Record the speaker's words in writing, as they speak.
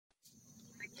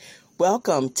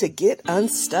Welcome to Get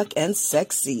Unstuck and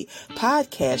Sexy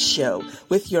podcast show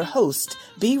with your host,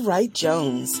 B. Wright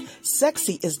Jones.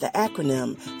 Sexy is the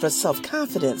acronym for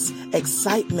self-confidence,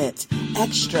 excitement,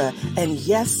 extra, and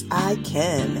yes, I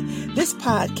can. This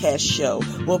podcast show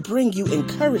will bring you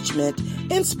encouragement,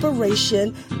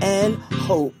 inspiration, and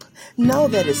hope. Know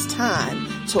that it's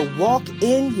time to walk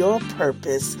in your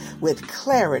purpose with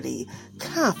clarity,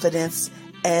 confidence,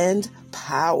 and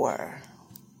power.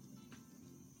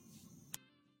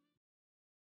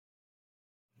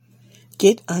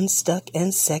 Get Unstuck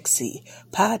and Sexy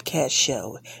podcast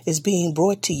show is being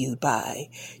brought to you by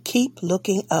Keep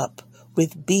Looking Up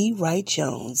with B. Wright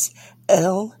Jones,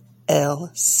 LLC.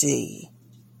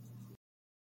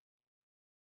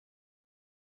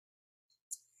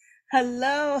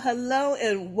 Hello,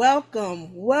 and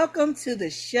welcome. Welcome to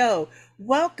the show.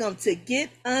 Welcome to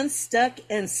Get Unstuck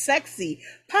and Sexy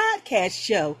podcast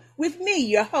show with me,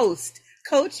 your host,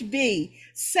 Coach B.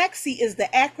 Sexy is the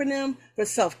acronym for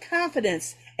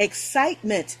self-confidence,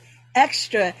 excitement,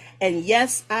 extra, and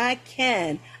yes, I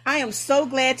can. I am so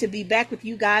glad to be back with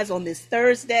you guys on this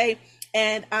Thursday,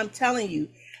 and I'm telling you,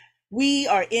 we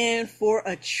are in for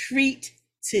a treat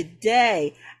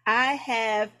today. I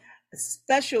have a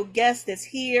special guest that's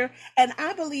here, and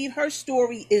I believe her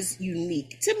story is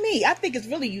unique. To me, I think it's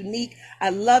really unique.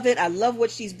 I love it. I love what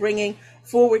she's bringing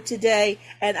forward today,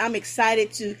 and I'm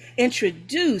excited to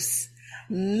introduce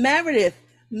Meredith.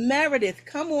 Meredith,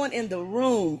 come on in the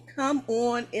room. Come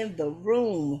on in the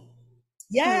room.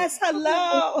 Yes,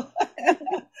 hello.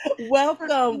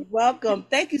 Welcome.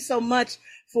 Thank you so much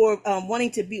for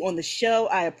wanting to be on the show.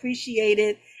 I appreciate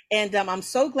it, and I'm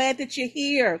so glad that you're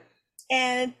here.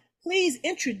 And please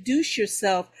introduce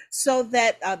yourself so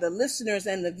that the listeners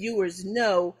and the viewers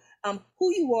know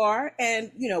who you are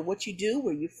and, what you do,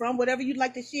 where you're from, whatever you'd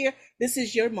like to share. This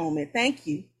is your moment. Thank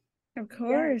you. Of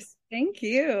course. Yes. Thank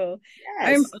you.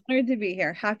 Yes. I'm honored to be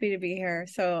here. Happy to be here.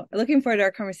 So looking forward to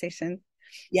our conversation.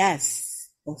 Yes.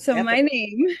 So definitely. My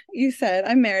name, you said,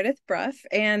 I'm Meredith Bruff,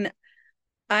 and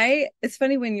it's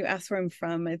funny when you ask where I'm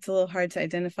from, it's a little hard to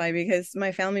identify because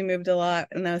my family moved a lot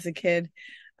when I was a kid.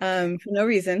 For no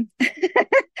reason.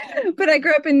 But I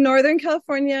grew up in Northern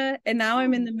California, and now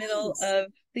I'm in the middle of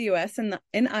the U.S.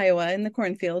 in Iowa in the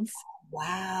cornfields.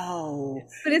 Wow.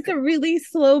 But it's a really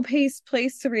slow-paced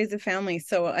place to raise a family,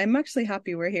 so I'm actually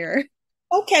happy we're here.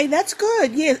 Okay, that's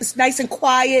good. Yeah, it's nice and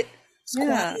quiet. It's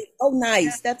quiet. Oh, nice.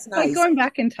 Yeah. That's nice. Like going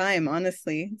back in time,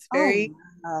 honestly. It's very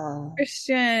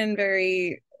Christian,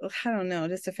 very, I don't know,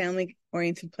 just a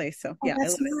family-oriented place. So, yeah.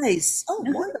 That's nice. Oh,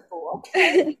 wonderful.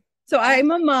 Okay. So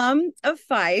I'm a mom of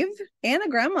 5 and a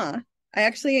grandma. I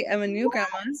actually am a new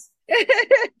grandma. Are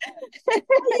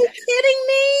you kidding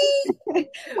me?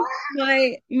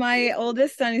 Wow. My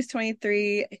oldest son is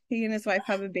 23. He and his wife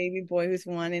have a baby boy who's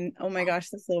 1. And oh my gosh,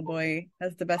 this little boy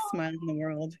has the best smile in the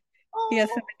world. He has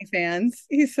so many fans.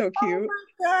 He's so cute. Oh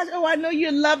my gosh. Oh, I know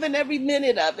you're loving every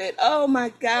minute of it. Oh my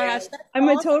gosh. I'm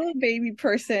a total baby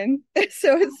person.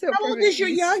 So it's so How old is your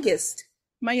youngest?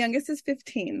 My youngest is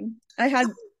 15. I had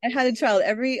a child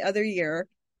every other year.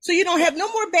 So you don't have no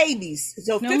more babies.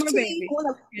 So no 15. More babies.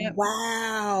 Yep.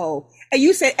 Wow. And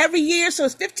you said every year, so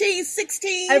it's 15,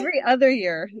 16? Every other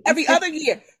year. Every other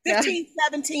year. 15,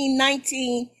 17,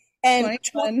 19, and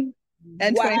 21.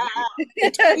 And wow.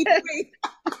 23.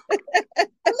 At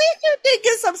least you did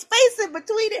get some space in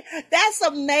between it. That's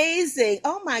amazing.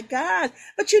 Oh my gosh.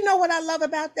 But you know what I love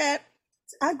about that?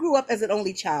 I grew up as an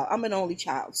only child. I'm an only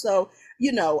child. So,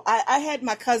 I had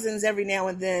my cousins every now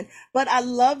and then, but I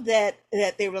love that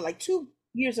they were like 2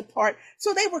 years apart.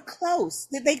 So they were close.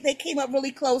 They came up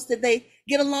really close. Did they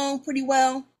get along pretty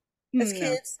well as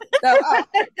kids? So,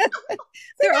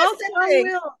 they're all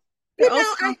strong-willed.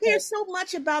 I hear so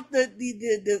much about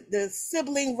the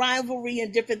sibling rivalry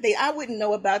and different things. I wouldn't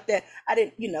know about that. I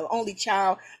didn't, only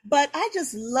child, but I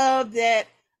just love that.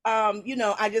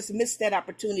 I just missed that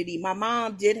opportunity. My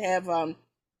mom did have,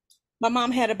 my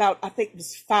mom had about, I think it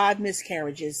was 5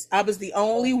 miscarriages. I was the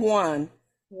only one.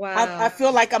 Wow. I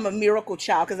feel like I'm a miracle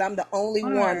child because I'm the only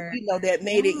one, that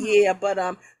made it. Yeah. But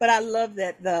I love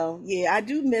that though. Yeah. I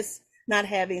do miss not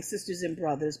having sisters and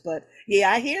brothers, but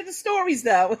yeah, I hear the stories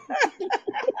though.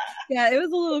 Yeah, it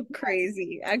was a little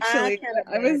crazy actually.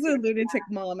 I was a lunatic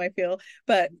mom, I feel,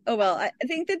 but oh well. I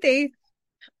think that they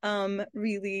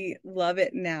really love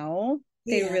it now.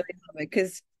 They really love it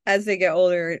because as they get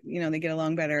older, they get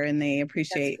along better and they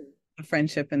appreciate the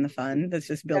friendship and the fun that's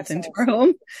just built into our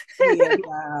home. Yeah,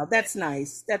 wow, that's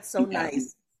nice. That's so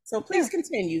nice. So please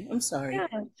continue. I'm sorry. Yeah.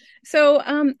 So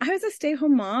I was a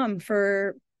stay-at-home mom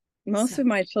for most of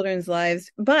my children's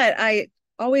lives, but I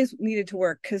always needed to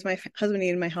work because my husband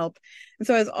needed my help. And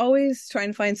so I was always trying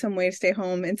to find some way to stay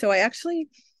home. And so I actually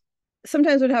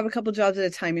sometimes would have a couple jobs at a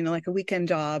time, like a weekend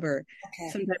job or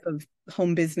Okay. some type of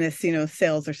home business,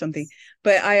 sales or something.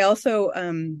 But I also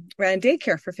ran a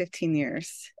daycare for 15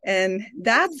 years. And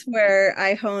that's where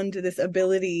I honed this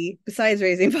ability, besides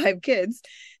raising 5 kids,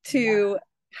 to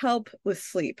help with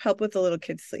sleep, help with the little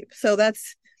kids' sleep. So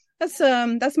that's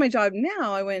my job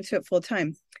now. I went into it full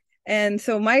time. And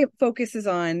so my focus is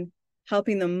on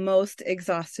helping the most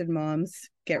exhausted moms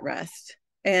get rest.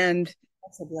 And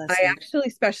That's a I blessing. actually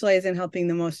specialize in helping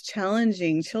the most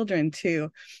challenging children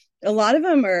too. A lot of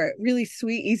them are really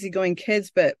sweet, easygoing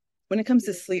kids, but when it comes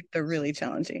to sleep, they're really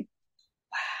challenging.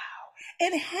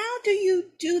 And how do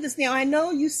you do this now? I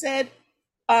know you said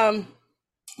um,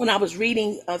 when I was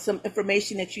reading some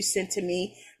information that you sent to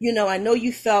me, I know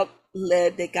you felt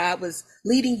led that God was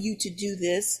leading you to do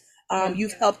this. Yeah.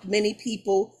 You've helped many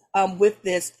people with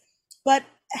this, but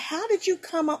how did you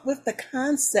come up with the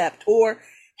concept, or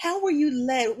how were you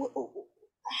led?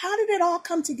 How did it all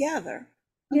come together?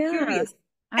 I'm Yeah, curious.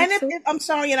 And absolutely. I'm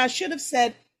sorry, and I should have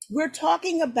said, we're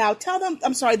talking about, tell them,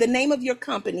 I'm sorry, the name of your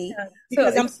company, Yeah. So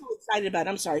because I'm it's so excited about it.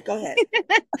 I'm sorry, go ahead.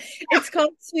 it's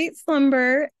called Sweet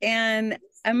Slumber, and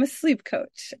I'm a sleep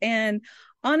coach. And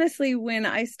honestly, when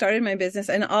I started my business,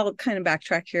 and I'll kind of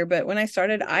backtrack here, but when I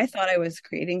started, I thought I was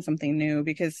creating something new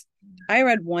because I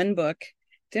read one book,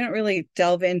 didn't really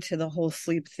delve into the whole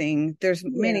sleep thing. There's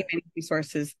Yeah, many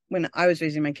resources when I was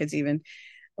raising my kids, even.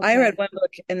 I read okay. one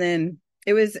book and then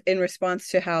it was in response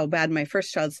to how bad my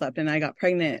first child slept, and I got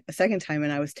pregnant a second time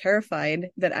and I was terrified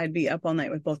that I'd be up all night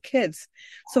with both kids.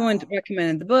 Someone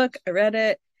recommended the book, I read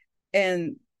it,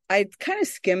 and I kind of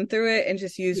skimmed through it and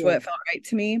just used Yeah. what felt right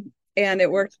to me, and it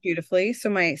worked beautifully. So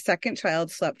my second child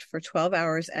slept for 12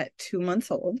 hours at 2 months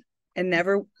old and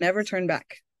never turned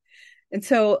back. And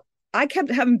so I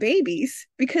kept having babies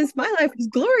because my life was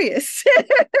glorious.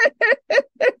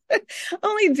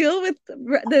 Only deal with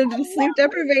the sleep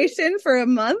deprivation for a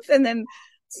month, and then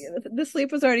the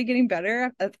sleep was already getting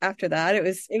better after that. It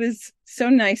was so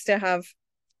nice to have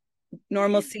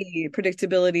normalcy,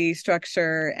 predictability,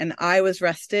 structure, and I was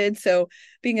rested. So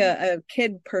being a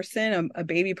kid person, a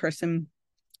baby person,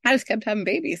 I just kept having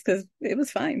babies because it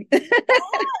was fine.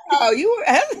 Oh, you were,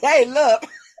 hey, look,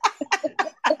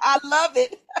 I love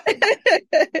it.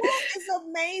 That is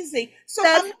amazing. So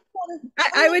That's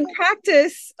I'm I not would gonna,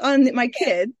 practice on my yeah,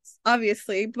 kids,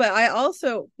 obviously, but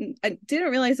I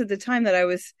didn't realize at the time that I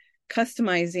was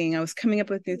customizing, I was coming up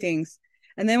with new things.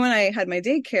 And then when I had my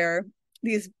daycare,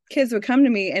 these kids would come to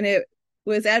me and it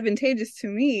was advantageous to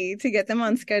me to get them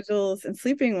on schedules and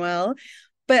sleeping well.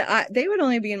 But they would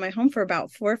only be in my home for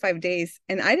about 4 or 5 days,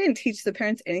 and I didn't teach the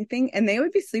parents anything, and they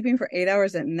would be sleeping for 8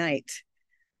 hours at night.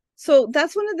 So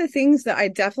that's one of the things that I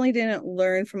definitely didn't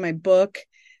learn from my book.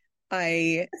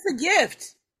 I it's a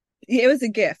gift. It was a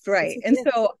gift, It's right? a And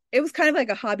gift. so it was kind of like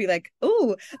a hobby, like,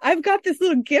 oh, I've got this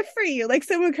little gift for you. Like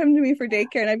someone would come to me for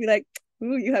daycare and I'd be like,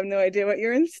 oh, you have no idea what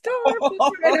you're in store for.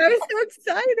 And I was so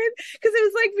excited because it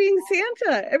was like being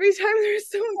Santa every time there was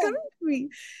someone coming to me.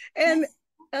 And That's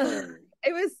uh, good.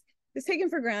 it was taken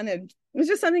for granted. It was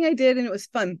just something I did and it was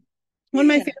fun. One of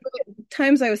my Yeah, favorite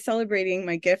times I was celebrating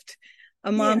my gift,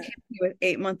 a mom yeah, came to me with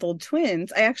 8-month-old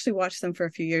twins. I actually watched them for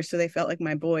a few years, so they felt like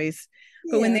my boys.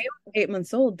 But when yeah, they were 8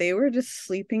 months old, they were just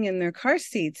sleeping in their car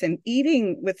seats and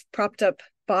eating with propped up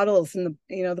bottles and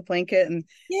the blanket and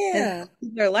yeah,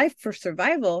 their life for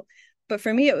survival. But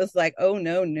for me, it was like, oh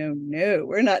no, no, no,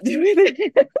 we're not doing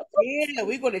it. yeah.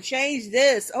 We're going to change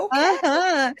this. Okay.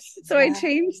 Uh-huh. So I Wow.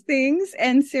 changed things,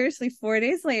 and seriously, 4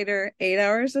 days later, 8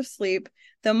 hours of sleep,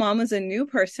 the mom was a new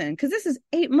person because this is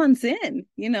 8 months in.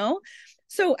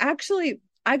 So actually,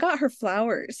 I got her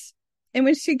flowers. And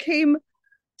when she came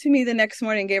to me the next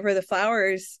morning, gave her the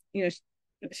flowers,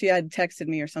 she had texted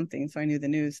me or something, so I knew the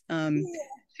news. Yeah,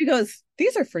 She goes,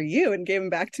 "These are for you," and gave them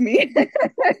back to me.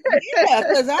 yeah.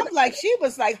 Because I'm like, she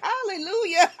was like,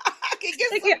 hallelujah. I can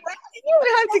get Like, some yeah, rest. you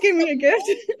would have to give me a gift.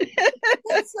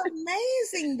 That's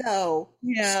amazing, though.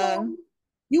 Yeah. So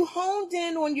you honed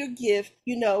in on your gift,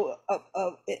 and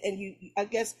I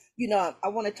guess, I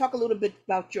want to talk a little bit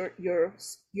about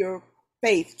your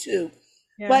faith too.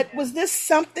 Yeah. But was this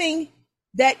something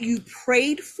that you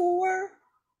prayed for,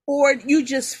 or you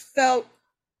just felt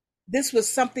this was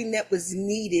something that was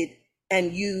needed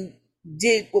and you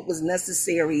did what was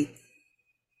necessary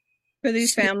For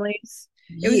these to, families.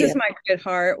 It was yeah, just my good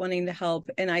heart wanting to help.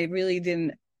 And I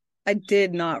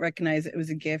did not recognize it was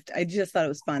a gift. I just thought it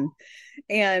was fun.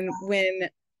 And when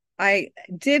I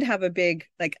did have a big,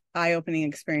 like, eye-opening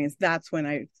experience, that's when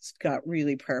I got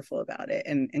really prayerful about it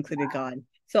and included God.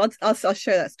 So I'll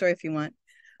share that story if you want.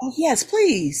 Oh, yes,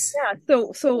 please. Yeah.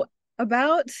 So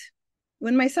about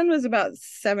when my son was about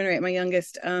 7 or 8, my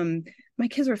youngest, my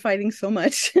kids were fighting so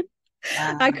much.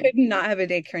 I Wow. could not have a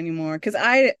daycare anymore because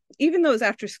even though it was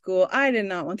after school, I did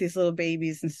not want these little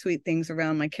babies and sweet things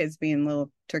around my kids being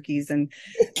little turkeys. And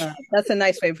that's a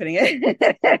nice way of putting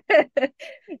it.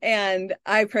 And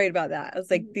I prayed about that. I was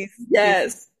like, these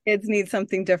Yes. kids need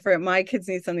something different. My kids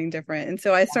need something different. And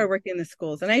so I started working in the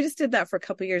schools, and I just did that for a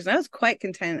couple of years, and I was quite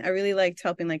content. I really liked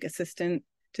helping like assistant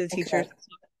to the teachers.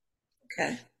 Okay.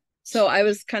 Okay. So I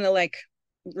was kind of like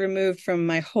removed from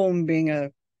my home being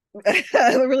a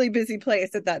really busy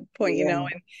place at that point, Yeah.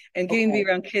 and getting to be Okay.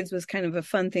 around kids was kind of a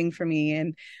fun thing for me.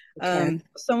 And Okay.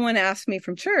 someone asked me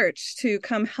from church to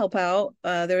come help out.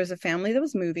 There was a family that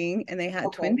was moving, and they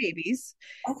had twin Okay. babies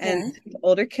and Okay.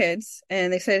 older kids.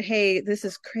 And they said, "Hey, this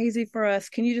is crazy for us.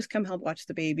 Can you just come help watch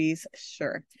the babies?"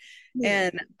 Sure. Yeah.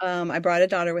 And I brought a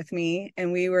daughter with me,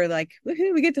 and we were like,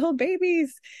 woohoo, we get to hold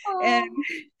babies. And Oh,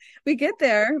 we get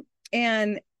there,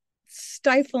 and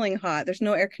stifling hot. There's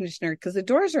no air conditioner because the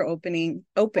doors are open,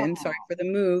 sorry, oh, for the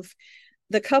move.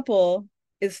 The couple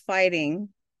is fighting,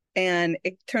 and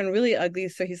it turned really ugly.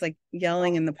 So he's like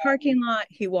yelling in the parking lot.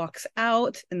 He walks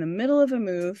out in the middle of a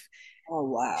move. oh,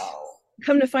 wow.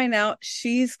 Come to find out,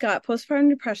 she's got postpartum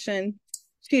depression.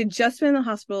 She had just been in the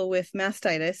hospital with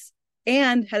mastitis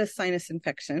and had a sinus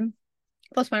infection,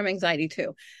 postpartum anxiety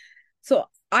too. So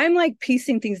I'm like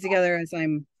piecing things together as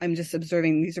I'm just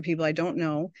observing. These are people I don't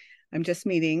know. I'm just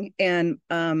meeting. And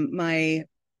my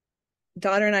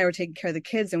daughter and I were taking care of the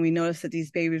kids, and we noticed that these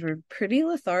babies were pretty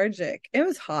lethargic. It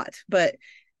was hot, but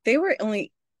they were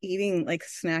only eating, like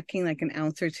snacking like an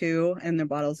ounce or two in their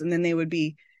bottles, and then they would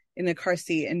be in a car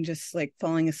seat and just like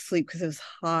falling asleep because it was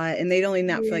hot, and they'd only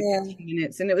nap for like Yeah. 15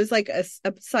 minutes. And it was like a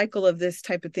cycle of this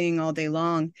type of thing all day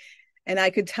long. And I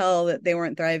could tell that they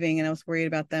weren't thriving, and I was worried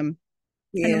about them.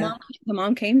 And Yeah. the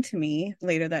mom came to me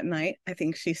later that night. I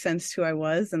think she sensed who I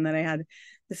was and that I had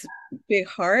this big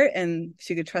heart and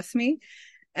she could trust me,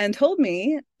 and told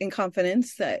me in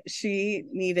confidence that she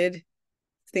needed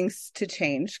things to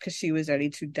change because she was ready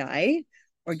to die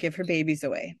or give her babies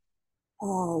away.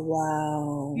 Oh,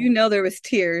 wow. There was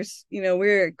tears. We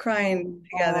were crying Oh,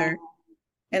 together. wow.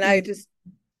 And I just,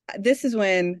 this is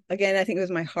when, again, I think it was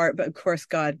my heart, but of course,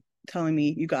 God telling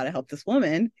me, you got to help this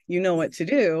woman. You know what to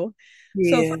do.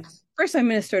 So Yeah. first I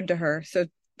ministered to her. So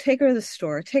take her to the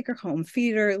store, take her home,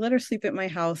 feed her, let her sleep at my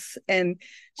house. And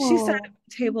she sat Oh, at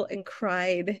the table and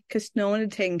cried because no one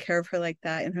had taken care of her like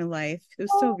that in her life. It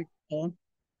was so oh, beautiful.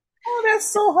 oh, that's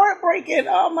so heartbreaking.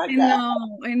 Oh my I God.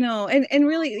 know, I know. And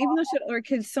really, even though she had older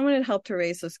kids, someone had helped her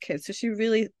raise those kids. So she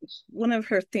really, one of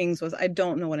her things was, I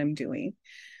don't know what I'm doing.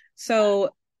 So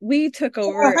we took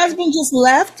So her over. husband just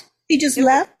left. He just It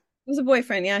left. was a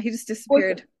boyfriend. Yeah, he just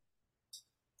disappeared. Boyfriend.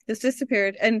 Just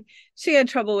disappeared. And she had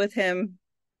trouble with him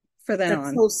for then That's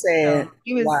on. so So sad.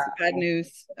 he was bad Wow.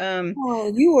 news.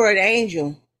 Oh, you were an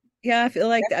angel. Yeah, I feel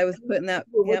like That's I was putting that.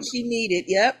 what Yep. she needed.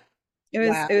 Yep. Wow.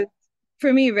 It was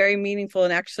for me very meaningful.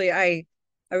 And actually I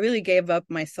really gave up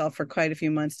myself for quite a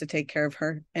few months to take care of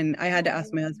her. And I had to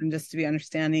ask my husband just to be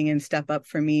understanding and step up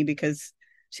for me because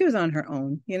she was on her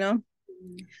own.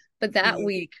 But that Yeah.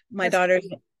 week, That's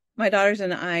my daughters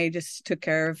and I just took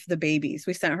care of the babies.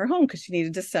 We sent her home because she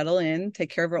needed to settle in, take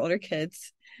care of her older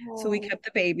kids. So we oh, kept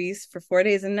the babies for 4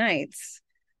 days and nights.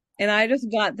 And I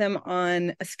just got them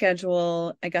on a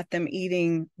schedule. I got them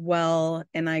eating well,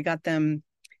 and I got them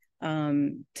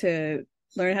to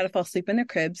learn how to fall asleep in their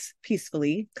cribs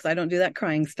peacefully because I don't do that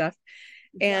crying stuff.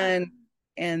 wow.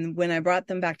 And when I brought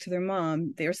them back to their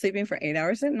mom, they were sleeping for 8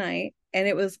 hours at night, and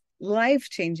it was life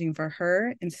changing for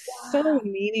her and so Wow.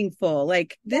 meaningful.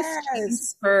 Like this changed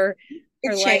Yes. her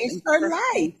It life changed and her her home,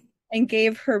 life. and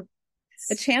gave her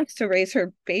a chance to raise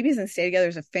her babies and stay together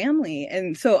as a family.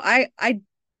 And so I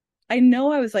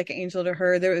know I was like an angel to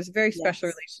her. There was a very special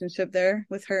Yes. relationship there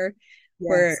with her,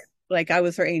 where Yes. like I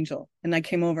was her angel, and I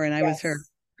came over and I was Yes.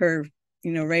 her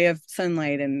ray of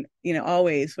sunlight, and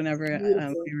always whenever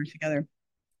Beautiful. we were together.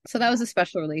 So that was a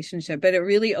special relationship, but it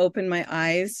really opened my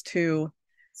eyes to,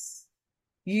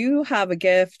 you have a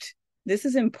gift. This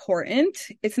is important.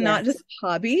 It's not Yes. just a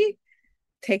hobby.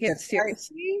 Take it That's right.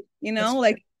 seriously. That's right.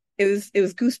 Like it was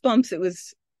goosebumps. It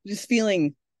was just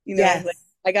feeling, like Yes.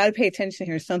 I got to pay attention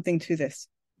here. Something to this.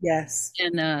 Yes.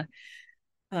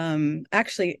 And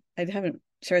actually, I haven't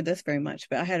shared this very much,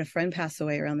 but I had a friend pass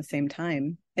away around the same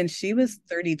time, and she was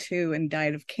 32 and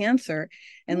died of cancer Oh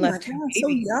and my left two God. So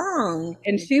babies. young.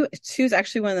 And she was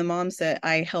actually one of the moms that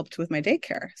I helped with my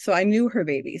daycare, so I knew her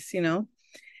babies.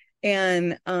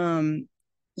 And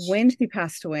when she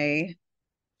passed away,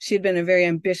 she had been a very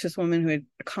ambitious woman who had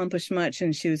accomplished much,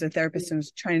 and she was a therapist and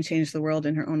was trying to change the world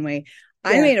in her own way.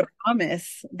 I Yeah. made a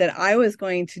promise that I was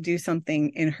going to do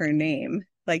something in her name,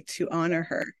 like to honor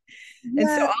her. And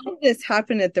so What? all of this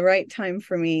happened at the right time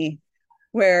for me,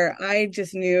 where I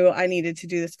just knew I needed to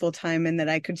do this full time and that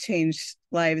I could change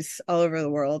lives all over the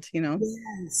world, you know.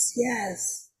 Yes,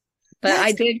 yes. But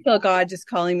I That's did feel God just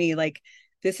calling me, like,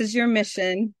 this is your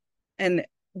mission, and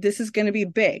this is going to be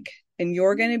big, and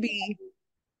you're going to be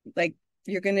like,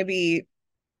 you're going to be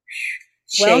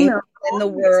well change. known in the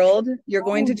world. You're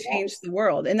going Oh, to change yes. the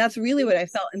world. And that's really what I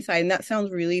felt inside. And that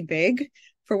sounds really big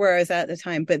for where I was at the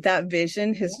time. But that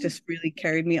vision has just really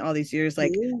carried me all these years.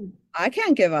 Like, Yeah. I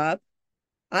can't give up.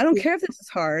 I don't care if this is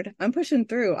hard. I'm pushing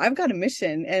through. I've got a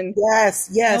mission. And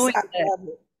Yes, yes, knowing I that love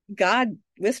it. God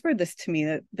whispered this to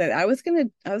me, that I was gonna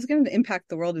impact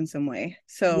the world in some way.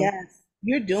 So, Yes,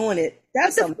 you're doing it. but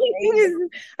That's the funny thing amazing.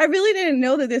 is, I really didn't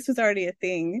know that this was already a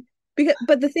thing.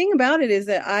 But the thing about it is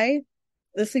that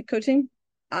the sleep coaching,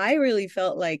 I really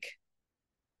felt like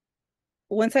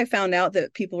once I found out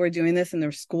that people were doing this in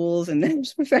their schools and then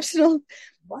professional,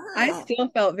 I Wow. still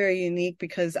felt very unique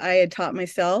because I had taught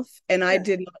myself and I Yeah.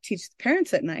 did not teach the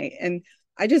parents at night. And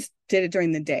I just did it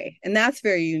during the day. And that's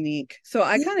very unique. So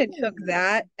I kind of took Yeah.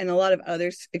 that and a lot of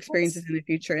other experiences in the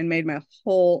future and made my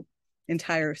whole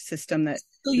entire system that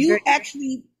So is you very,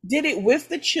 actually did it with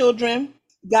the children,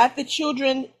 got the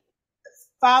children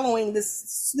following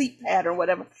this sleep pattern,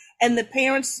 whatever, and the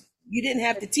parents, you didn't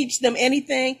have to teach them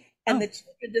anything, and oh, the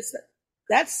children just,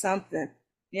 that's something.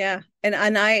 yeah. And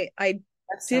I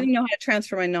That's didn't something. know how to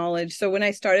transfer my knowledge. So when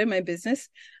I started my business,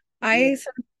 Yeah.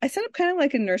 I set up kind of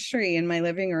like a nursery in my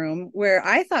living room where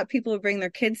I thought people would bring their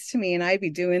kids to me and I'd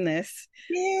be doing this.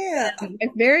 Yeah. And my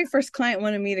very first client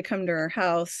wanted me to come to her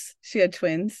house. She had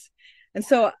twins. And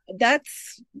so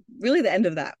that's really the end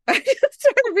of that. I just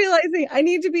started realizing I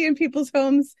need to be in people's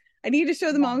homes. I need to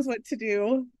show the moms what to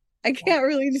do. I can't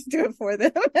really just do it for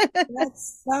them.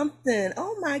 That's something.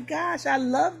 Oh my gosh, I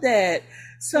love that.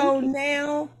 Thank So you.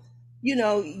 now,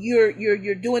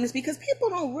 you're doing this because people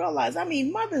don't realize. I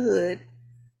mean, motherhood,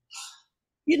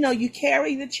 you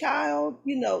carry the child,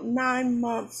 9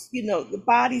 months, the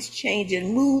body's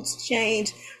changing, moods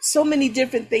change, so many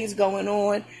different things going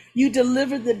on. You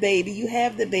deliver the baby, you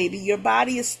have the baby, your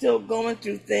body is still going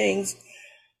through things.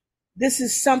 This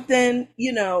is something,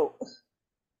 people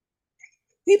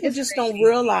It's just don't crazy.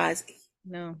 realize.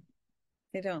 No,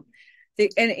 they don't.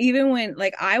 And even when,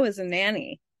 like, I was a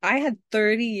nanny, I had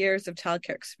 30 years of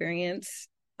childcare experience.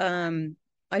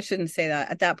 I shouldn't say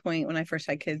that. At that point, when I first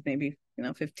had kids, maybe,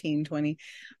 15, 20.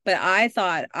 But I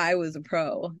thought I was a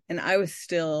pro and I was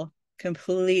still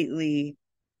completely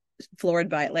floored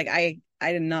by it. Like, I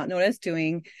did not know what I was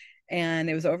doing, and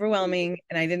it was overwhelming,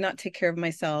 and I did not take care of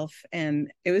myself,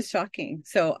 and it was shocking.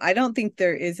 So I don't think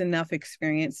there is enough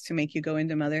experience to make you go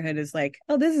into motherhood as like,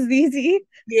 oh, this is easy.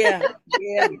 Yeah,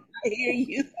 yeah, I hear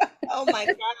you. Oh my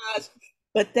gosh.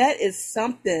 But that is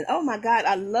something. Oh my God,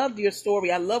 I loved your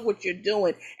story. I love what you're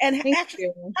doing. And Thank actually,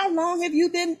 you. how long have you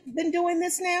been doing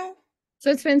this now?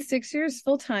 So it's been 6 years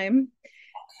full time.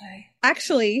 Okay.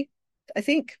 Actually, I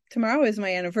think tomorrow is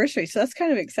my anniversary, so that's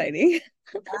kind of exciting.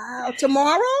 Wow.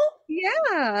 Tomorrow? Yeah,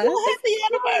 Well, that's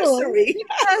happy cool. anniversary.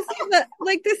 Yeah, so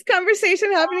like this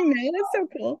conversation happening now, that's so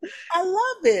cool. I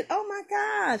love it. Oh my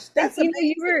gosh. And That's you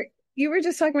amazing. were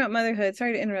just talking about motherhood.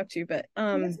 Sorry to interrupt you, but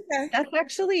That's okay. that's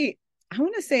actually, I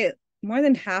want to say, more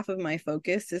than half of my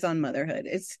focus is on motherhood.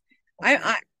 It's Okay.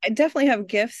 I definitely have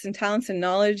gifts and talents and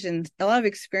knowledge and a lot of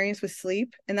experience with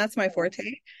sleep, and that's my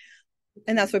forte,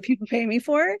 and that's what people pay me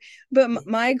for. But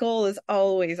my goal is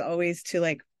always, always to,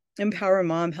 like, empower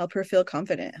mom, help her feel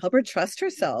confident, help her trust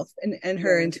herself and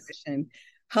her Yes. intuition,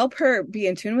 help her be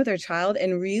in tune with her child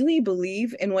and really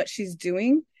believe in what she's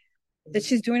doing, that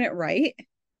she's doing it right.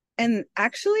 And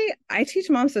actually, I teach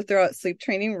moms to throw out sleep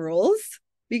training rules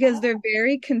because they're Oh,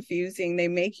 very confusing. They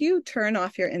make you turn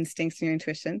off your instincts and your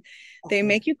intuition. They okay.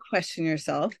 make you question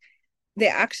yourself. They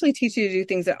actually teach you to do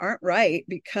things that aren't right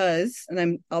because,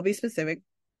 and I'll be specific,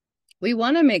 we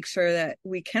want to make sure that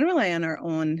we can rely on our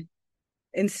own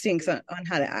instincts on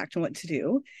how to act and what to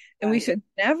do. And we Right. should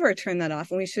never turn that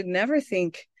off. And we should never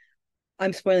think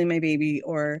I'm spoiling my baby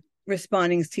or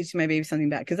responding is teaching my baby something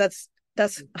bad, because that's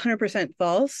 100%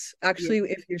 false. Yeah. Actually,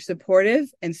 if you're supportive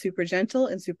and super gentle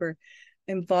and super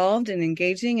involved and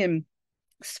engaging and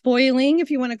spoiling,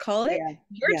 if you want to call it, Yeah.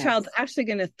 your child's Yes. actually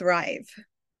going to thrive.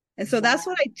 And so that's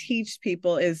what Wow. I teach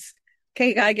people is, okay,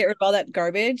 you got to get rid of all that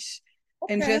garbage,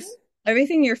 and Okay. just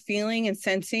everything you're feeling and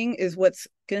sensing is what's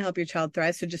going to help your child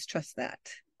thrive. So just trust that.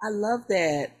 I love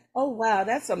that. Oh wow,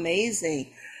 that's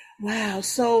amazing. Wow.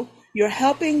 So you're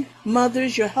helping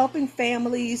mothers, you're helping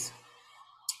families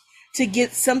to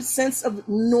get some sense of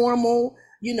normal,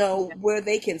 where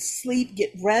they can sleep,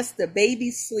 get rest, the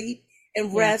babies sleep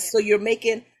and Yeah. rest. So you're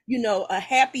making, a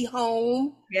happy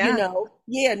home, Yeah.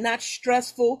 yeah, not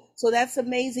stressful. So that's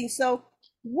amazing. So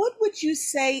what would you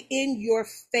say in your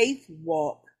faith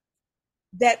walk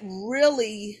that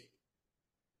really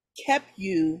kept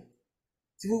you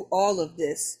through all of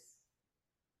this?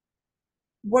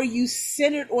 Were you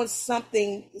centered on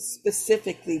something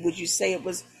specifically? Would you say it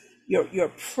was your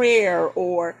prayer,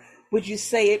 or would you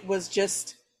say it was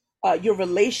just your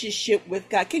relationship with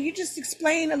God? Can you just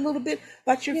explain a little bit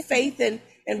about your Yeah. faith and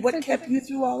It's what okay. kept you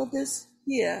through all of this?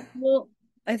 Yeah. Well,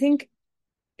 I think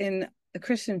in the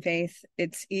Christian faith,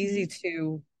 it's easy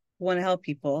to want to help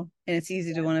people, and it's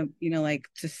easy to want to, like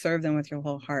to serve them with your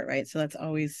whole heart, right? So that's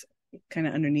always kind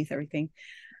of underneath everything.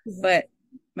 Yeah. But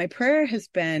my prayer has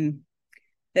been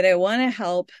that I want to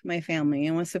help my family.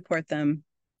 I want to support them,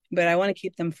 but I want to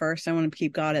keep them first. I want to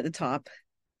keep God at the top.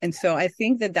 And so I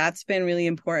think that that's been really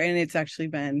important. It's actually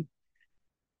been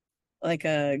like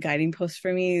a guiding post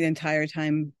for me the entire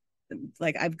time.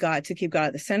 Like, I've got to keep God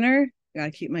at the center. I got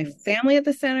to keep my family at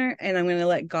the center, and I'm going to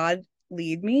let God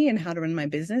lead me in how to run my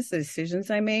business, the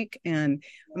decisions I make, and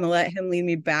I'm going to let him lead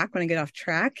me back when I get off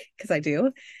track, because I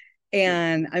do.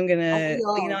 And I'm going to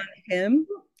lean on him.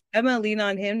 I'm going to lean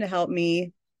on him to help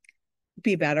me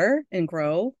be better and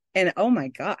grow. And oh my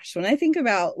gosh, when I think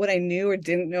about what I knew or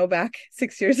didn't know back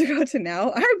 6 years ago to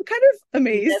now, I'm kind of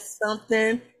amazed. That's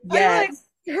something. I'm like, Yes.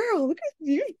 girl, look what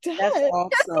you've That's done.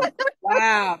 awesome.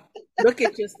 Wow. Look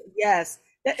at just, yes.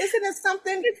 Isn't it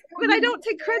something? But I don't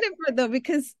take credit for it though,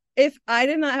 because if I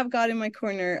did not have God in my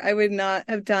corner, I would not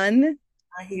have done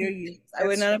I hear you. I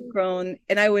would not have grown,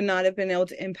 and I would not have been able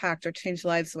to impact or change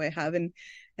lives the way I have. And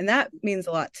that means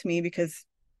a lot to me, because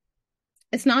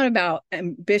it's not about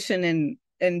ambition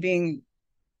and being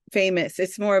famous.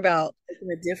 It's more about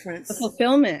making a difference. the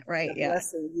fulfillment, right? Yeah.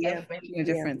 Blessing. Yeah. Making a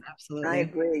difference. I Absolutely.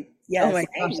 agree. Oh Yes. my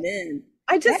gosh. Amen.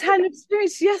 I just had an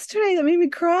experience yesterday that made me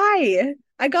cry.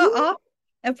 I got off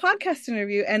a podcast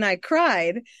interview and I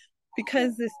cried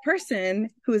because this person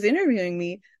who was interviewing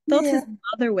me felt his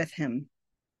mother with him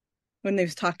when they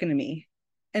was talking to me.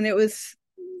 And it was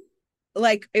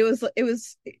like, it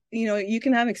was, you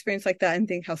can have an experience like that and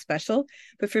think how special.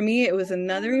 But for me, it was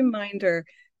another reminder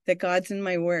that God's in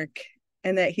my work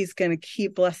and that he's going to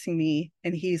keep blessing me,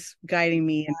 and he's guiding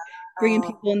me and bringing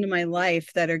people into my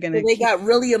life that are going to they got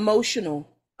really emotional.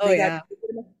 Oh, yeah.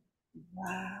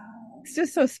 Wow. It's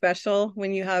just so special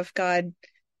when you have God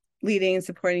leading and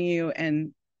supporting you,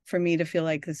 and for me to feel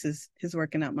like this is his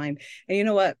work and not mine. And you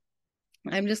know what?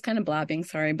 I'm just kind of blabbing,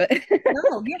 sorry, but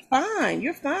no, you're fine.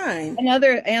 You're fine.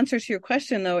 Another answer to your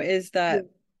question though is that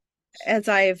as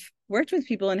I've worked with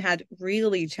people and had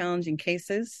really challenging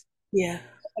cases,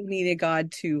 I've needed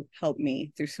God to help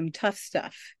me through some tough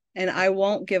stuff. And I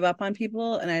won't give up on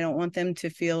people, and I don't want them to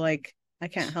feel like I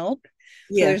can't help.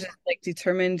 So there's this like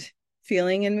determined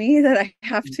feeling in me that I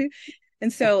have to.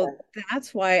 And so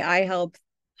that's why I help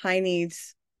high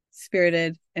needs,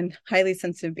 spirited, and highly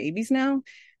sensitive babies now,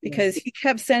 because he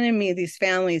kept sending me these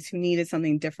families who needed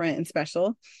something different and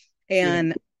special.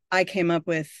 And I came up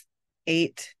with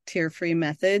 8 tear-free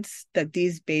methods that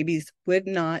these babies would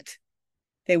not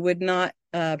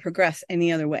progress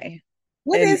any other way.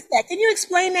 What is that? Can you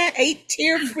explain that? 8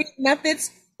 tear-free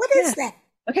methods? What is that?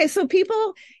 Okay, so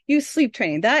people use sleep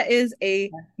training. That is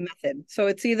a method. So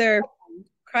it's either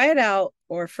cry it out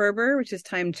or Ferber, which is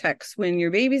time checks, when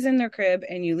your baby's in their crib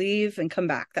and you leave and come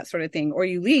back, that sort of thing. Or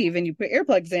you leave and you put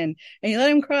earplugs in and you let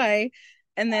them cry,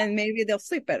 and then maybe they'll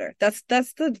sleep better. That's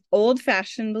the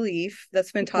old-fashioned belief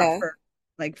that's been taught for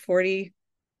like 40,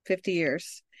 50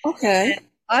 years. Okay. And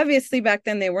obviously back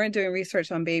then they weren't doing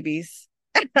research on babies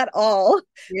at all.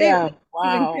 Yeah. They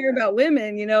didn't care about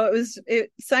women,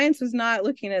 science was not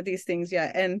looking at these things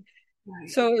yet. And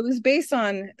so it was based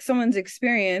on someone's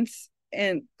experience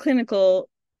and clinical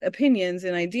opinions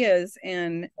and ideas,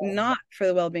 and not for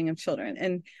the well-being of children.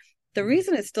 And the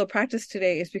reason it's still practiced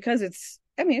today is because it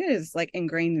is like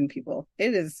ingrained in people.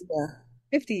 It is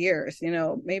 50 years,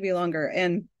 maybe longer.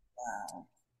 And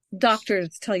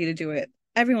doctors tell you to do it.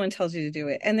 Everyone tells you to do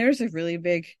it. And there's a really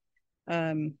big,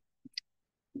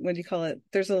 what do you call it?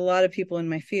 There's a lot of people in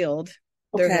my field.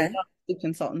 There's a lot of sleep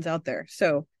consultants out there.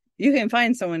 So you can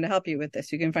find someone to help you with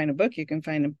this. You can find a book. You can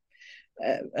find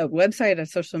a website, a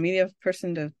social media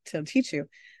person to teach you.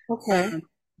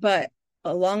 But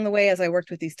along the way, as I worked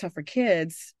with these tougher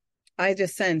kids, I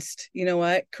just sensed, you know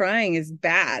what? Crying is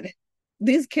bad.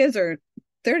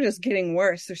 They're just getting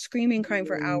worse. They're screaming, crying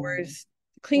for hours.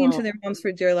 clinging to their moms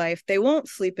for dear life. They won't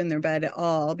sleep in their bed at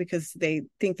all because they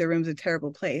think their room's a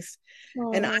terrible place.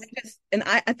 And Oh,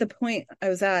 at the point I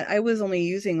was at, I was only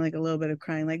using like a little bit of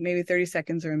crying, like maybe 30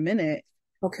 seconds or a minute,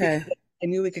 okay. because I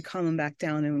knew we could calm them back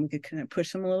down and we could kind of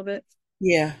push them a little bit.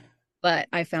 Yeah. But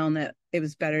I found that it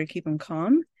was better to keep them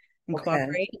calm and Okay.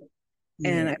 cooperate.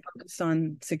 And Yeah. I focused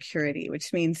on security,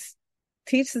 which means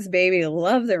teach this baby to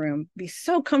love their room, be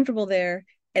so comfortable there,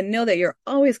 and know that you're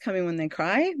always coming when they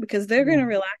cry, because they're going Yeah. to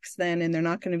relax then and they're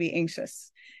not going to be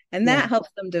anxious. And Yeah. that helps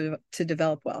them to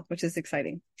develop well, which is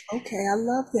exciting. Okay. I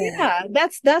love that. Yeah,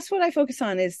 that's what I focus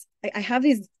on is I have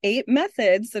these 8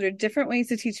 methods that are different ways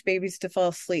to teach babies to fall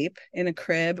asleep in a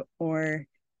crib, or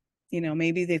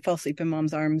maybe they fall asleep in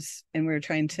mom's arms and we're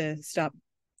trying to stop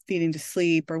feeding to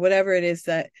sleep, or whatever it is,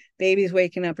 that baby's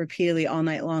waking up repeatedly all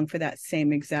night long for that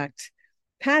same exact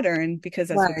pattern, because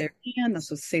that's what Right. they're in,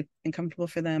 that's what's safe and comfortable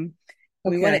for them.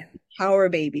 We want to Okay. empower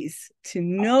babies to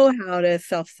know how to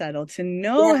self-settle, to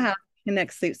know Yeah. how to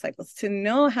connect sleep cycles, to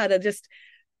know how to just,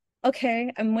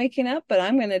 okay, I'm waking up, but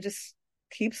I'm going to just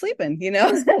keep sleeping,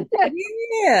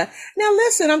 Yeah. Now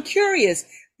listen, I'm curious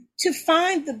to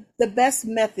find the best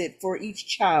method for each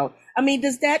child. I mean,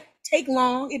 does that take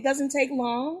long? It doesn't take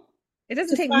long It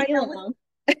doesn't to take me find out what. long.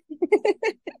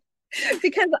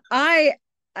 Because I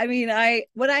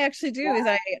what I actually do is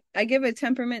I give a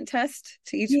temperament test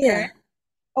to each Yeah. parent,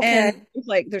 Okay. and it's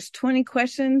like there's 20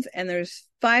 questions and there's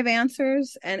 5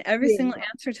 answers, and every Yeah. single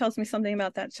answer tells me something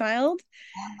about that child.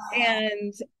 Oh,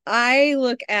 And I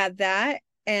look at that,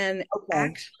 and okay.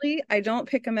 actually I don't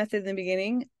pick a method in the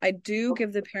beginning. I do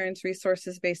give the parents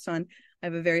resources based on, I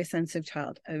have a very sensitive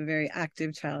child, I have a very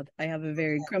active child, I have a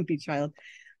very grumpy child.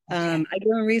 Okay. I give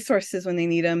them resources when they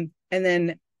need them, and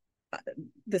then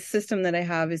the system that I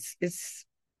have is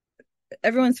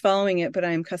everyone's following it, but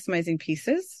I'm customizing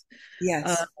pieces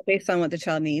Yes. based on what the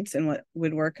child needs and what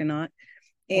would work and not.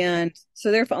 Okay. And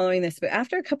so they're following this. But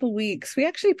after a couple of weeks, we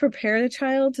actually prepare the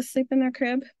child to sleep in their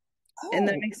crib, and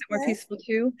that Oh, makes it more okay. peaceful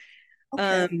too. Okay.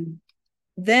 Um,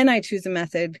 then I choose a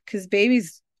method because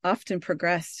babies often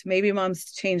progress. Maybe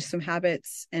moms change some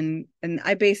habits, and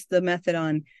I base the method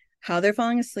on how they're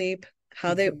falling asleep,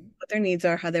 Mhm. what their needs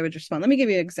are, how they would respond. Let me give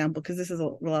you an example because this is a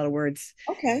lot of words.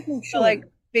 Okay. No, So, sure. like,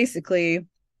 basically,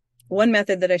 one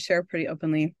method that I share pretty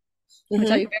openly, I'll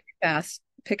tell Hmm. you very fast,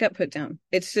 pick up, put down.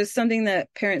 It's just something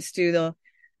that parents do. They'll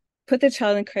put the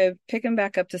child in crib, pick him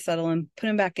back up to settle him, put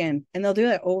him back in, and they'll do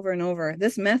that over and over.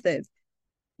 This method,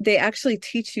 they actually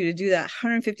teach you to do that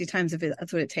 150 times if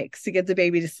that's what it takes to get the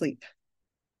baby to sleep.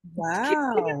 Can you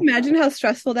Wow. imagine how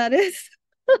stressful that is?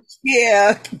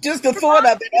 Yeah. Just the For thought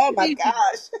mom of it. Oh and my baby.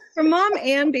 gosh. For mom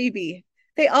and baby.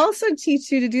 They also teach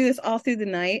you to do this all through the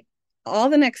night, all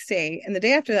the next day, and the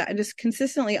day after that, and just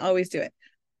consistently always do it.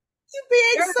 You'd be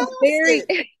There are very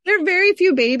exhausted. there are very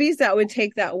few babies that would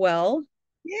take that well.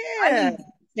 I Yeah. think it's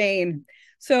insane.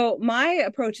 So my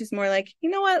approach is more like, you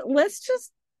know what? Let's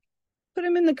just put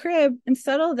them in the crib and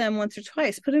settle them once or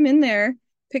twice. Put them in there,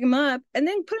 pick them up, and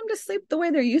then put them to sleep the way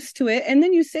they're used to it. And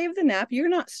then you save the nap. You're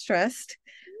not stressed.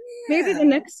 Maybe the Yeah.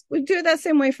 next we do it that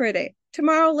same way for a day.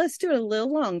 Tomorrow, let's do it a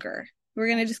little longer. We're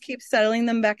gonna just keep settling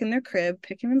them back in their crib,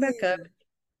 picking them back up, Yeah.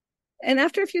 and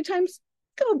after a few times,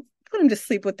 go put them to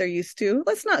sleep what they're used to.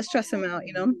 Let's not stress them out,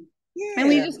 And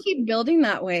we Yeah. just keep building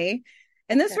that way.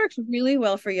 And this Okay. works really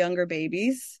well for younger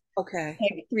babies, Okay.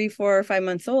 like 3, 4, or 5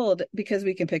 months old, because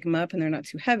we can pick them up and they're not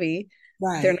too heavy.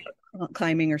 They're Right. not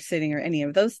climbing or sitting or any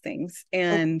of those things.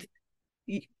 Okay. And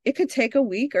it could take a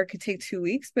week or it could take 2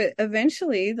 weeks, but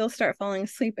eventually they'll start falling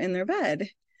asleep in their bed.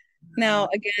 Now,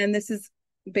 again, this is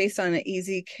based on an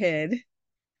easy kid.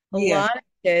 A Yeah. lot of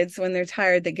kids, when they're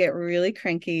tired, they get really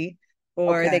cranky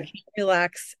or they Okay. can't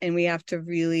relax, and we have to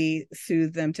really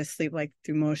soothe them to sleep, like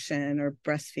through motion or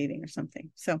breastfeeding or something.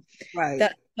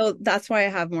 Right. So that's why I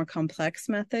have more complex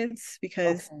methods,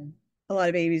 because Okay. a lot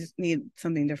of babies need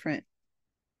something different.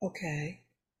 Okay.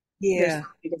 There's so Yeah.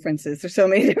 many differences. There's so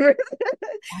many differences.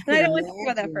 I And can I don't want to talk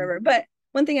about that imagine. forever. But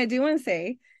one thing I do want to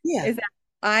say Yeah. is that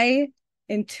I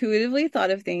intuitively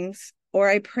thought of things, or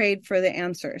I prayed for the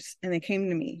answers and they came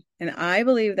to me. And I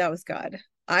believe that was God.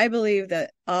 I believe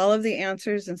that all of the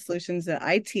answers and solutions that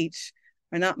I teach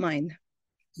are not mine.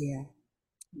 Yeah.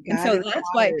 And God so that's inspired.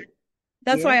 why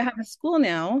Yeah. I have a school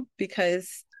now,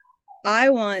 because I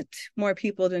want more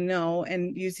people to know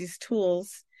and use these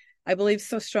tools. I believe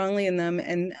so strongly in them,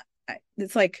 and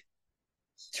it's like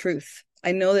truth.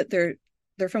 I know that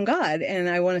they're from God, and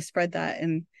I want to spread that.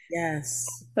 And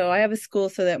Yes. so I have a school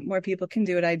so that more people can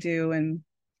do what I do, and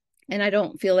I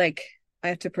don't feel like I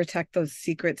have to protect those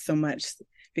secrets so much,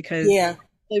 because Yeah.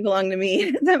 really belong to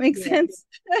me. Does that make Yeah. sense?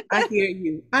 I hear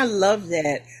you. I love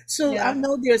that. So I Yeah.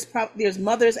 know there's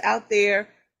mothers out there,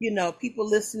 people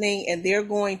listening, and they're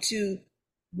going to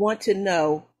want to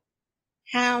know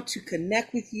how to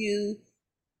connect with you,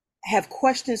 have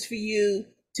questions for you,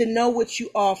 to know what you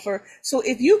offer. So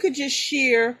if you could just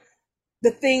share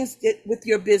the things that with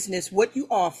your business, what you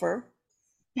offer,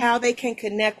 how they can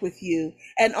connect with you,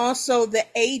 and also the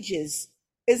ages.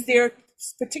 Is there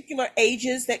particular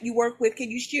ages that you work with? Can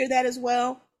you share that as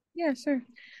well? Yeah, sure.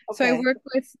 So I Okay. work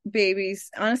with babies.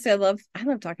 Honestly, I love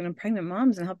talking to pregnant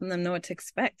moms and helping them know what to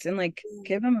expect and like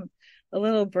give them a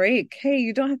little break. Hey,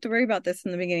 you don't have to worry about this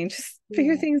in the beginning. Just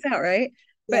figure Yeah. things out, right?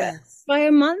 But Yes. by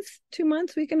a month, 2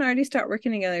 months, we can already start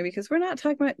working together because we're not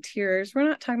talking about tears. We're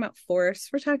not talking about force.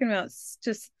 We're talking about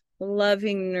just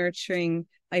loving, nurturing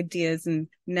ideas and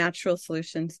natural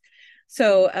solutions.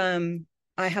 So,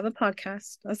 I have a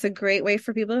podcast. That's a great way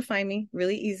for people to find me.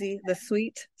 Really easy. The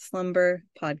Sweet Slumber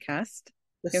Podcast.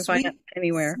 The You can find it Sweet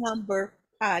anywhere. Slumber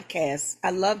Podcast.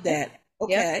 I love Yep. that. Yep.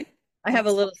 Okay. I have a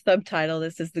Awesome. little subtitle.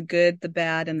 This is the good, the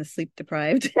bad, and the sleep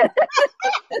deprived.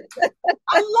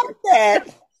 I love that.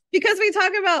 Because we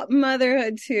talk about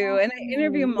motherhood too. And I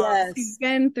interview Oh, moms who've yes.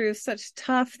 been through such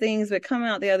tough things, but come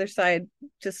out the other side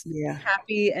just Yeah.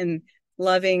 happy and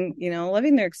loving,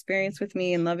 loving their experience with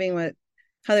me and loving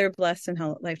how they're blessed and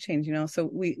how life changed, So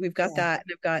we've got Yeah. that.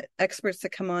 And I've got experts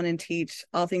that come on and teach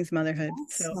all things motherhood.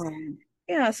 So Awesome.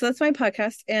 yeah, so that's my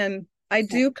podcast. And I Okay.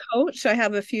 do coach. I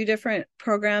have a few different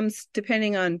programs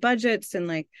depending on budgets and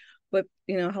like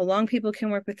how long people can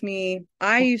work with me.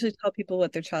 I usually tell people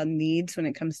what their child needs when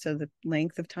it comes to the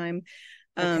length of time.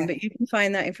 Okay. But you can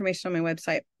find that information on my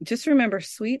website. Just remember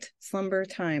Sweet Slumber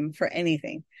Time for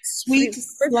anything. Sweet Sweet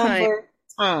Slumber Time. Slumber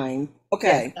Time. Yes,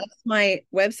 Okay. that's my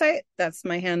website. That's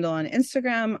my handle on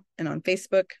Instagram and on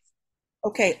Facebook.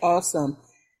 Okay. Awesome.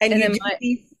 And And you then do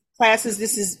these classes,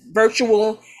 this is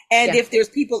virtual. And yeah, if there's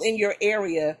people in your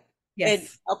area, and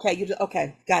yes. okay,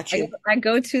 okay, got you. I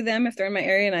go to them if they're in my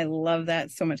area, and I love that.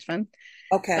 It's so much fun.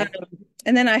 Um, Okay.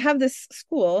 and then I have this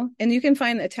school, and you can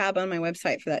find a tab on my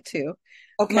website for that too.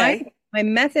 My Okay. my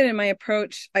method and my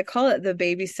approach, I call it the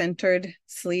baby-centered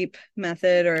sleep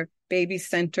method or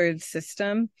baby-centered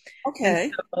system. And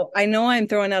Okay. so I know I'm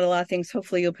throwing out a lot of things.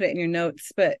 Hopefully you'll put it in your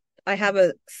notes, but I have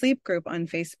a sleep group on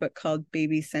Facebook called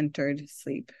Baby Centered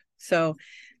Sleep. So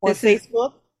On this is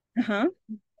Facebook. uh-huh,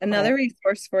 Okay. another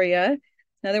resource for you,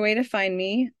 another way to find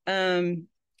me.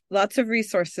 Lots of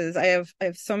resources. I have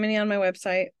so many on my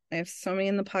website. I have so many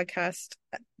in the podcast.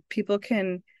 People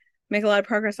can make a lot of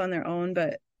progress on their own,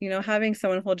 but having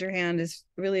someone hold your hand is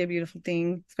really a beautiful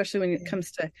thing, especially when it Yeah,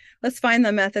 comes to let's find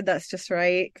the method that's just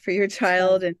right for your that's right.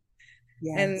 child. And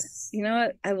Yes. you know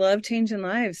what? I love changing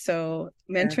lives. So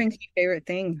Yeah. mentoring's my favorite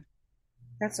thing.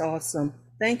 That's awesome.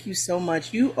 Thank you so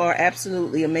much. You are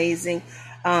absolutely amazing.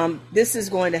 This is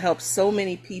going to help so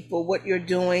many people. What you're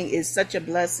doing is such a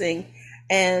blessing.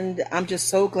 And I'm just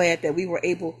so glad that we were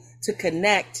able to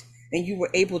connect and you were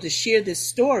able to share this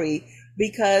story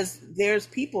because there's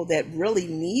people that really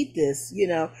need this,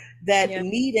 that Yeah.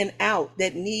 need an out,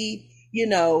 that need,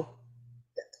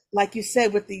 like you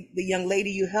said with the young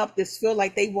lady you helped, this feel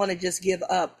like they want to just give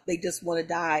up. They just want to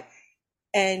die,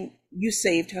 and you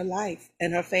saved her life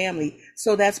and her family.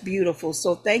 So that's beautiful.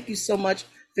 So thank you so much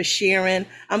for sharing.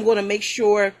 I'm going to make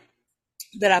sure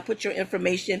that I put your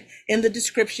information in the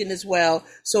description as well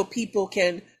so people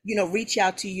can, reach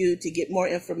out to you to get more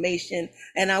information.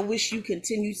 And I wish you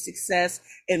continued success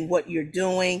in what you're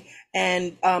doing.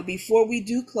 And before we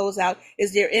do close out,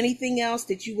 is there anything else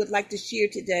that you would like to share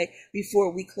today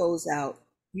before we close out?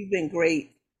 You've been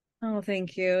great. Oh,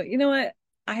 thank you. You know what?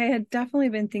 I had definitely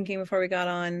been thinking before we got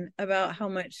on about how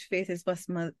much faith has blessed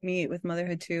me with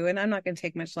motherhood too. And I'm not going to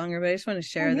take much longer, but I just want to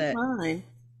Oh, share you're that fine.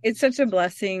 it's such a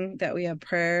blessing that we have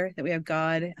prayer, that we have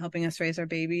God helping us raise our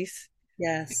babies.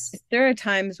 Yes. There are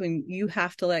times when you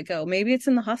have to let go. Maybe it's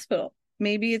in the hospital.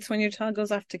 Maybe it's when your child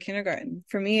goes off to kindergarten.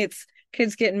 For me, it's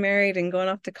kids getting married and going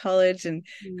off to college and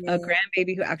a Yeah.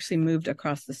 grandbaby who actually moved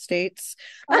across the states.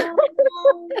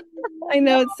 Oh, I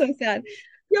know it's so sad,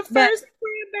 your but first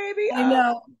baby. I Oh,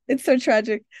 know it's so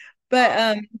tragic.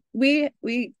 But oh,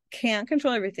 we can't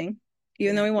control everything,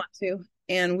 even though yeah, we want to,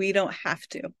 and we don't have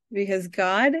to because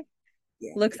God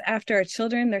yeah, looks after our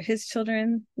children. They're his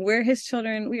children. We're his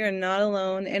children. We are not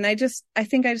alone. And I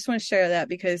think I just want to share that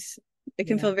because it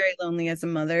can yeah, feel very lonely as a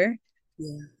mother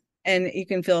yeah. and you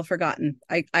can feel forgotten.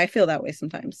 I feel that way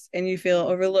sometimes and you feel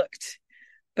overlooked,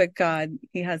 but God,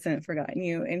 he hasn't forgotten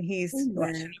you and he's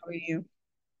watching Amen. over you.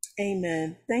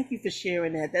 Amen. Thank you for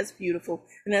sharing that. That's beautiful.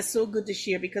 And that's so good to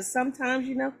share because sometimes,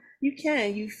 You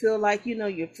can. You feel like,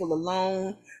 you're full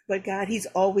alone, but God, He's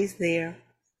always there.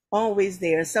 Always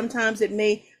there. Sometimes it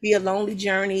may be a lonely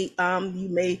journey.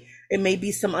 It may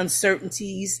be some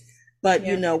uncertainties, but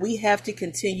Yeah. we have to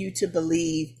continue to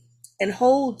believe and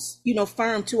hold,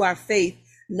 firm to our faith,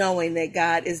 knowing that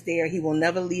God is there. He will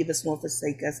never leave us nor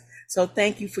forsake us. So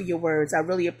thank you for your words. I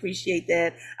really appreciate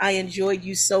that. I enjoyed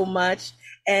you so much.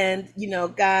 And,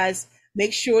 guys,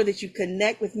 make sure that you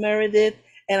connect with Meredith.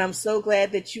 And I'm so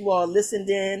glad that you all listened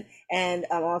in, and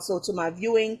also to my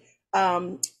viewing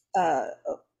uh,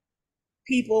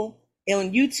 people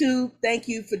on YouTube. Thank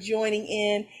you for joining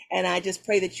in. And I just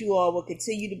pray that you all will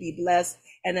continue to be blessed.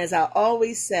 And as I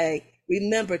always say,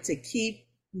 remember to keep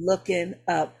looking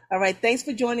up. All right. Thanks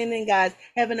for joining in, guys.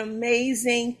 Have an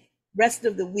amazing rest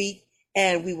of the week.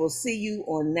 And we will see you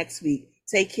on next week.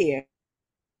 Take care.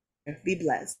 Be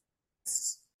blessed.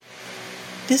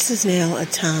 This is now a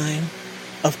time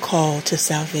of call to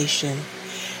salvation.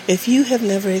 If you have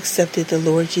never accepted the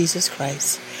Lord Jesus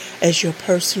Christ as your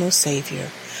personal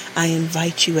Savior, I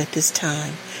invite you at this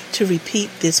time to repeat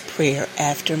this prayer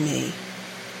after me.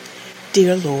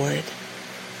 Dear Lord,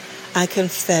 I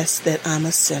confess that I'm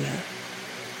a sinner.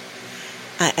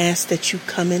 I ask that you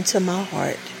come into my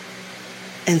heart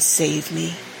and save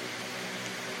me.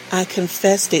 I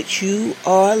confess that you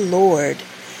are Lord,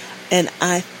 and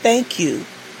I thank you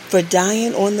for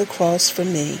dying on the cross for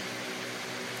me.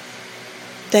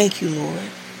 Thank you, Lord,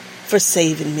 for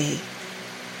saving me.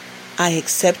 I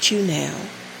accept you now.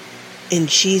 In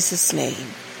Jesus' name,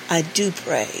 I do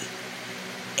pray.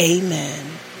 Amen.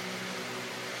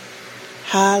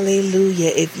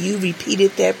 Hallelujah. If you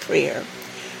repeated that prayer,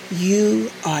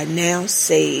 you are now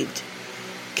saved.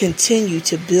 Continue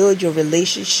to build your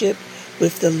relationship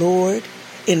with the Lord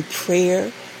in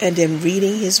prayer and in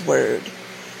reading His Word.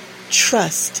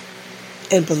 Trust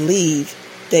and believe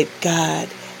that God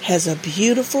has a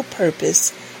beautiful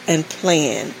purpose and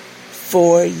plan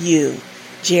for you.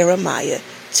 Jeremiah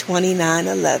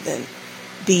 29:11.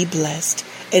 Be blessed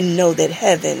and know that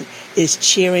heaven is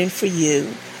cheering for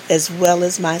you as well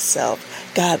as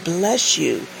myself. God bless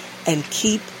you and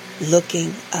keep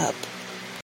looking up.